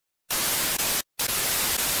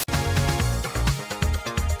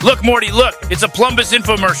Look, Morty, look. It's a Plumbus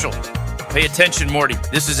infomercial. Pay attention, Morty.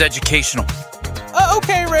 This is educational.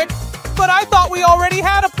 Okay, Rick. But I thought we already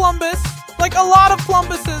had a Plumbus. Like a lot of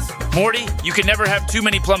Plumbuses. Morty, you can never have too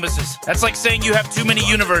many Plumbuses. That's like saying you have too many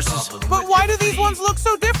universes. But why do these ones look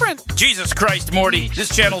so different? Jesus Christ, Morty. This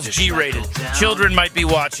channel's G-rated. Children might be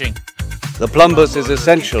watching. The Plumbus is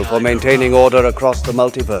essential for maintaining order across the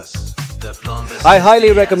multiverse. I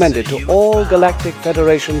highly recommend it to all Galactic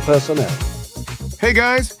Federation personnel. Hey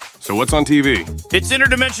guys, so what's on TV? It's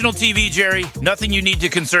interdimensional TV, Jerry. Nothing you need to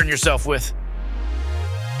concern yourself with.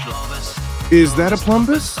 Is that a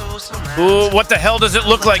Plumbus? Ooh, what the hell does it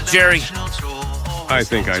look like, Jerry? I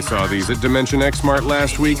think I saw these at Dimension X Mart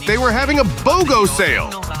last week. They were having a BOGO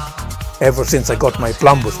sale. Ever since I got my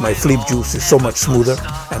Plumbus, my Fleep juice is so much smoother,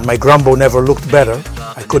 and my Grumbo never looked better.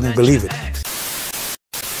 I couldn't believe it.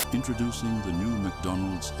 Introducing the new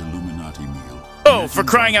McDonald's Illuminati meal. Oh, for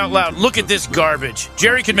crying out loud, look at this garbage.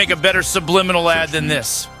 Jerry could make a better subliminal ad than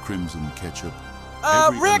this. Crimson ketchup.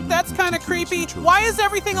 Rick, that's kind of creepy. Why is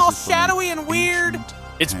everything all shadowy and weird?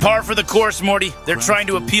 It's par for the course, Morty. They're trying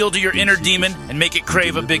to appeal to your inner demon and make it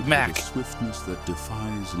crave a Big Mac.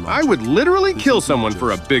 I would literally kill someone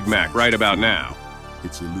for a Big Mac right about now.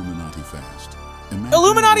 It's Illuminati Fast.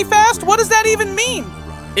 Illuminati Fast? What does that even mean?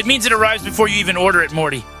 It means it arrives before you even order it,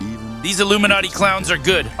 Morty. These Illuminati clowns are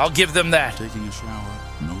good. I'll give them that. Taking a shower,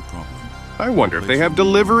 no problem. I wonder if they have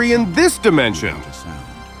delivery in this dimension.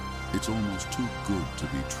 It's almost too good to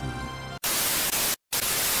be true.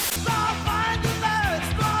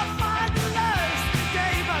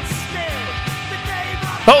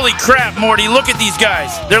 Holy crap, Morty, look at these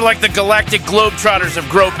guys. They're like the galactic globetrotters of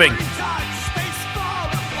groping.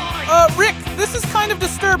 Rick, this is kind of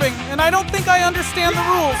disturbing, and I don't think I understand the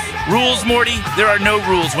rules. Rules, Morty? There are no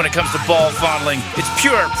rules when it comes to ball fondling. It's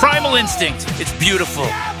pure, primal instinct. It's beautiful.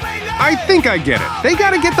 I think I get it. They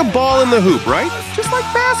gotta get the ball in the hoop, right? Just like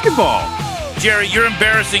basketball. Jerry, you're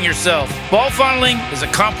embarrassing yourself. Ball fondling is a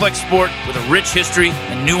complex sport with a rich history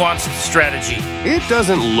and nuanced strategy. It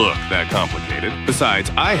doesn't look that complicated. Besides,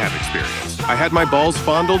 I have experience. I had my balls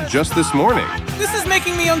fondled just this morning. This is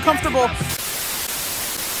making me uncomfortable.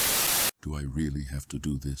 Do I really have to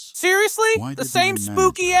do this? Seriously? The same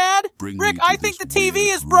spooky ad? Rick, I think the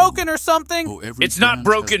TV is broken or something. It's not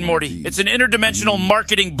broken, Morty. It's an interdimensional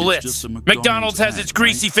marketing blitz. McDonald's has its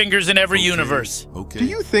greasy fingers in every universe. Do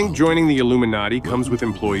you think joining the Illuminati comes with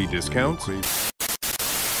employee discounts?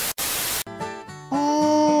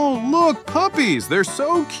 Oh, look, puppies! They're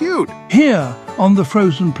so cute! Here, on the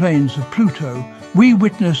frozen plains of Pluto, we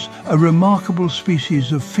witness a remarkable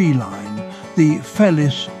species of feline, the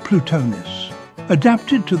Felis plutonis.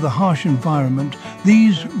 Adapted to the harsh environment,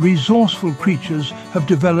 these resourceful creatures have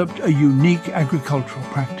developed a unique agricultural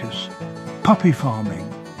practice: puppy farming.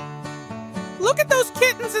 Look at those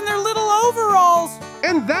kittens in their little overalls!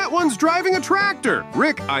 And that one's driving a tractor!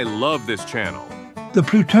 Rick, I love this channel. The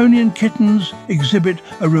Plutonian kittens exhibit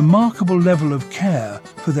a remarkable level of care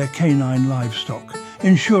for their canine livestock,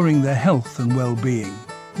 ensuring their health and well-being.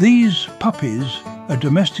 These puppies, a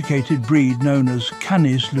domesticated breed known as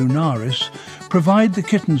Canis lunaris, provide the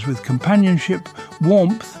kittens with companionship,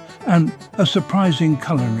 warmth, and a surprising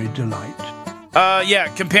culinary delight. Yeah,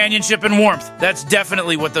 companionship and warmth. That's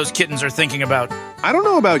definitely what those kittens are thinking about. I don't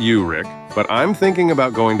know about you, Rick, but I'm thinking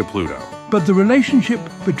about going to Pluto. But the relationship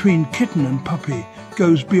between kitten and puppy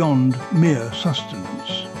goes beyond mere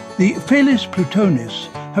sustenance. The Felis plutonis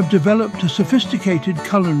have developed a sophisticated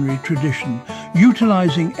culinary tradition,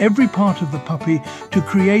 utilizing every part of the puppy to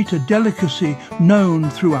create a delicacy known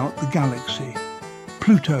throughout the galaxy: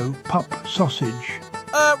 Pluto pup sausage.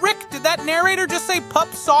 Rick, did that narrator just say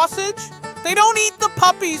pup sausage? They don't eat the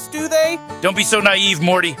puppies, do they? Don't be so naive,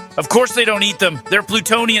 Morty. Of course they don't eat them. They're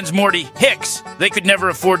Plutonians, Morty. Hicks! They could never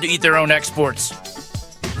afford to eat their own exports.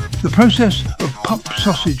 The process of pup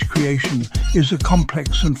sausage creation is a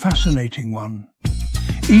complex and fascinating one.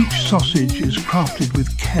 Each sausage is crafted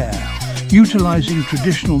with care, utilizing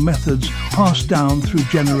traditional methods passed down through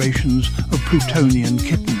generations of Plutonian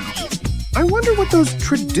kittens. I wonder what those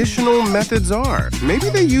traditional methods are. Maybe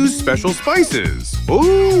they use special spices.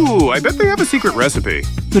 Ooh, I bet they have a secret recipe.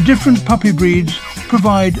 The different puppy breeds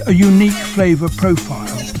provide a unique flavor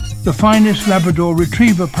profile. The finest Labrador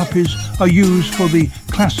Retriever puppies are used for the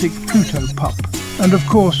classic Pluto pup. And of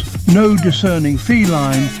course, no discerning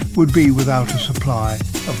feline would be without a supply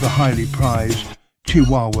of the highly prized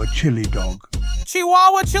Chihuahua chili dog.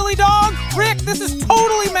 Chihuahua chili dog? Rick, this is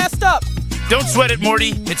totally messed up. Don't sweat it,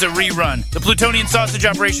 Morty. It's a rerun. The Plutonian sausage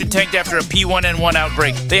operation tanked after a P1N1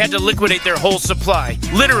 outbreak. They had to liquidate their whole supply.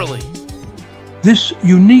 Literally. This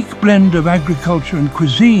unique blend of agriculture and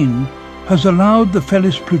cuisine has allowed the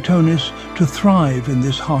Felis Plutonis to thrive in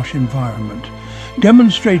this harsh environment,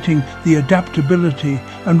 demonstrating the adaptability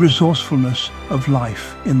and resourcefulness of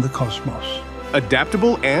life in the cosmos.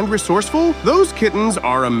 Adaptable and resourceful? Those kittens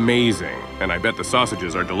are amazing. And I bet the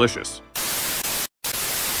sausages are delicious.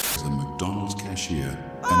 The McDonald's cashier.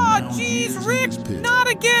 Oh, jeez, Rick, not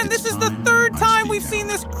again. This is the third time we've seen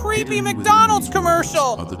this creepy McDonald's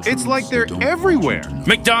commercial. It's like they're everywhere.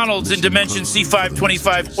 McDonald's in Dimension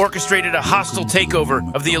C525 orchestrated a hostile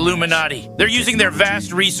takeover of the Illuminati. They're using their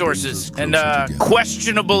vast resources and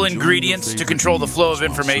questionable ingredients to control the flow of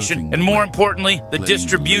information, and more importantly, the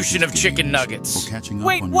distribution of chicken nuggets.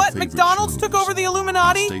 Wait, what? McDonald's took over the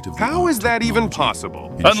Illuminati? How is that even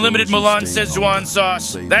possible? Unlimited Milan Szechuan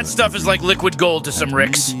sauce. That stuff is like liquid gold to some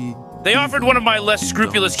Ricks. They offered one of my less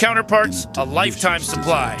scrupulous counterparts a lifetime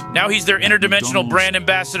supply. Now he's their interdimensional brand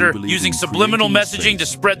ambassador, using subliminal messaging to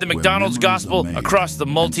spread the McDonald's gospel across the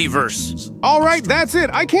multiverse. All right, that's it.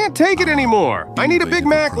 I can't take it anymore. I need a Big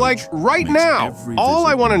Mac, like, right now. All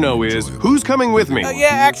I want to know is, who's coming with me? Yeah,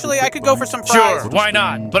 actually, I could go for some fries. Sure, why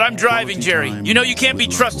not? But I'm driving, Jerry. You know you can't be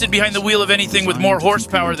trusted behind the wheel of anything with more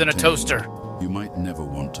horsepower than a toaster. You might never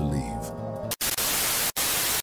want to leave.